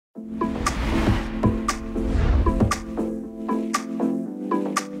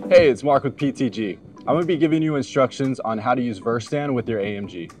Hey, it's Mark with PTG. I'm going to be giving you instructions on how to use Verstand with your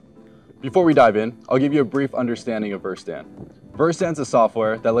AMG. Before we dive in, I'll give you a brief understanding of Verstand. Verstand's a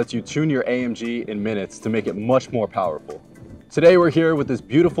software that lets you tune your AMG in minutes to make it much more powerful. Today we're here with this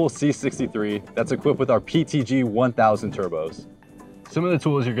beautiful C63 that's equipped with our PTG 1000 turbos. Some of the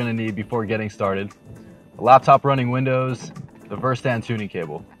tools you're going to need before getting started: a laptop running Windows, the Verstand tuning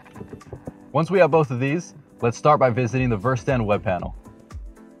cable. Once we have both of these, let's start by visiting the Verstand Web Panel.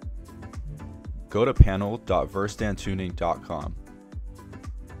 Go to panel.verstandtuning.com.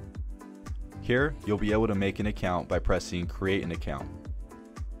 Here, you'll be able to make an account by pressing Create an Account.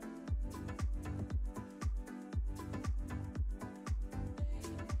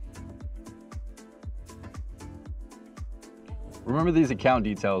 Remember these account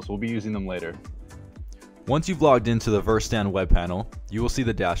details, we'll be using them later. Once you've logged into the Verstand Web Panel, you will see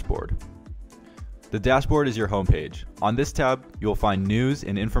the dashboard. The dashboard is your homepage. On this tab, you will find news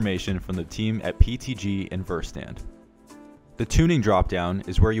and information from the team at PTG and Verstand. The tuning dropdown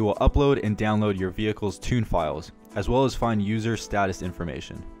is where you will upload and download your vehicle's tune files, as well as find user status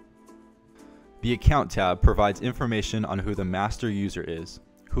information. The Account tab provides information on who the master user is,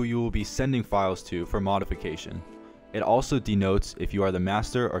 who you will be sending files to for modification. It also denotes if you are the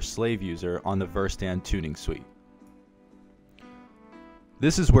master or slave user on the Verstand Tuning Suite.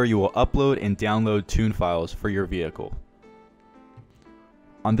 This is where you will upload and download tune files for your vehicle.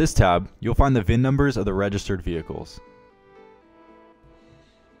 On this tab, you'll find the VIN numbers of the registered vehicles.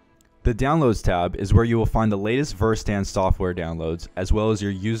 The Downloads tab is where you will find the latest Verstand software downloads, as well as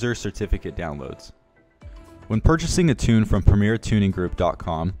your user certificate downloads. When purchasing a tune from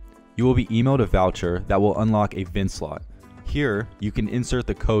PremierTuningGroup.com, you will be emailed a voucher that will unlock a VIN slot. Here, you can insert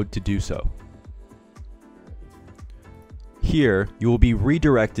the code to do so. Here, you will be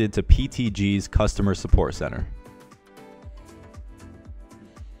redirected to PTG's Customer Support Center.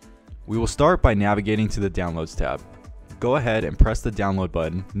 We will start by navigating to the Downloads tab. Go ahead and press the download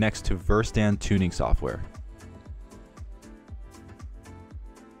button next to Verstand Tuning Software.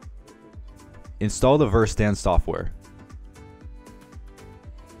 Install the Verstand software.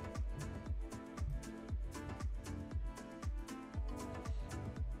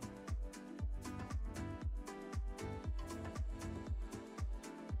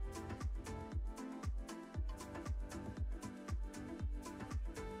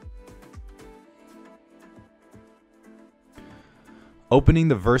 Opening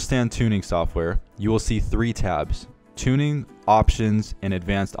the Verstand Tuning software, you will see three tabs: Tuning, Options, and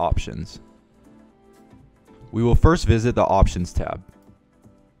Advanced Options. We will first visit the Options tab.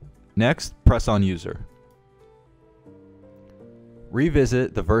 Next, press on User.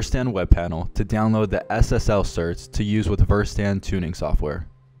 Revisit the Verstand Web Panel to download the SSL Certs to use with Verstand Tuning software.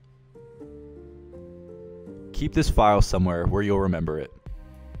 Keep this file somewhere where you'll remember it.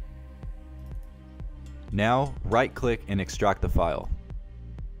 Now, right-click and extract the file.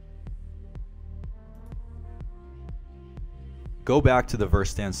 Go back to the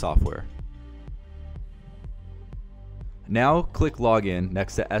Verstand software. Now, click Login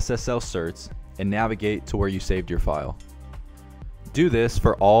next to SSL Certs and navigate to where you saved your file. Do this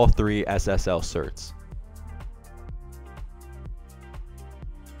for all three SSL Certs.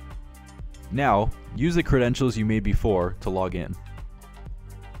 Now, use the credentials you made before to log in.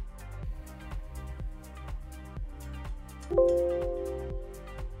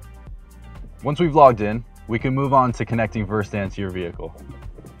 Once we've logged in, we can move on to connecting Verstand to your vehicle.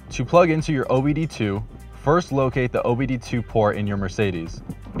 To plug into your OBD2, first locate the OBD2 port in your Mercedes.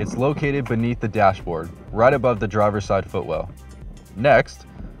 It's located beneath the dashboard, right above the driver's side footwell. Next,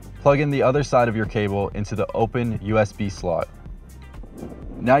 plug in the other side of your cable into the open USB slot.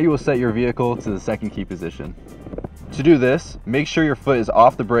 Now you will set your vehicle to the second key position. To do this, make sure your foot is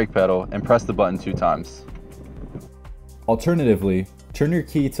off the brake pedal and press the button 2 times. Alternatively, turn your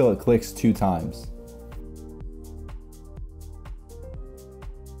key till it clicks 2 times.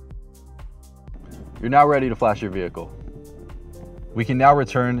 You're now ready to flash your vehicle. We can now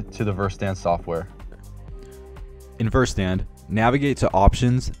return to the Verstand software. In Verstand, navigate to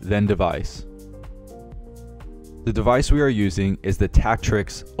Options, then Device. The device we are using is the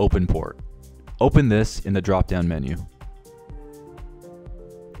Tactrix Open Port. Open this in the drop-down menu.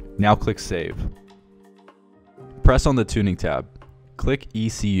 Now click Save. Press on the Tuning tab. Click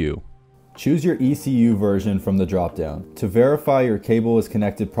ECU. Choose your ECU version from the drop-down. To verify your cable is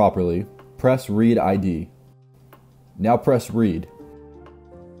connected properly, press Read ID. Now press Read.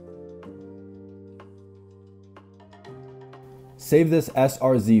 Save this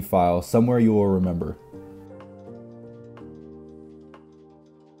SRZ file somewhere you will remember.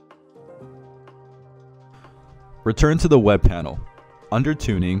 Return to the web panel. Under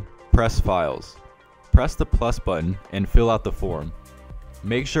Tuning, press Files. Press the plus button and fill out the form.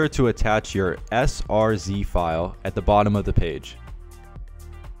 Make sure to attach your SRZ file at the bottom of the page.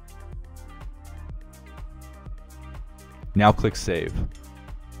 Now click Save.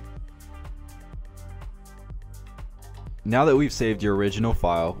 Now that we've saved your original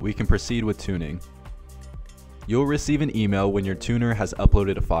file, we can proceed with tuning. You'll receive an email when your tuner has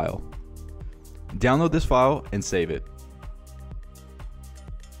uploaded a file. Download this file and save it.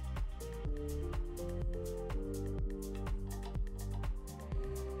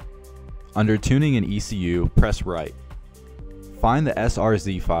 Under Tuning and ECU, press Write. Find the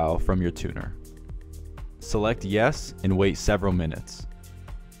SRZ file from your tuner. Select Yes and wait several minutes.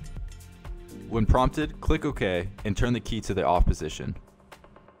 When prompted, click OK and turn the key to the off position.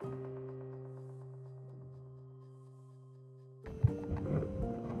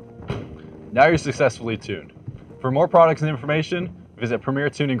 Now you're successfully tuned. For more products and information, visit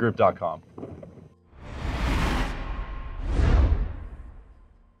PremierTuningGroup.com.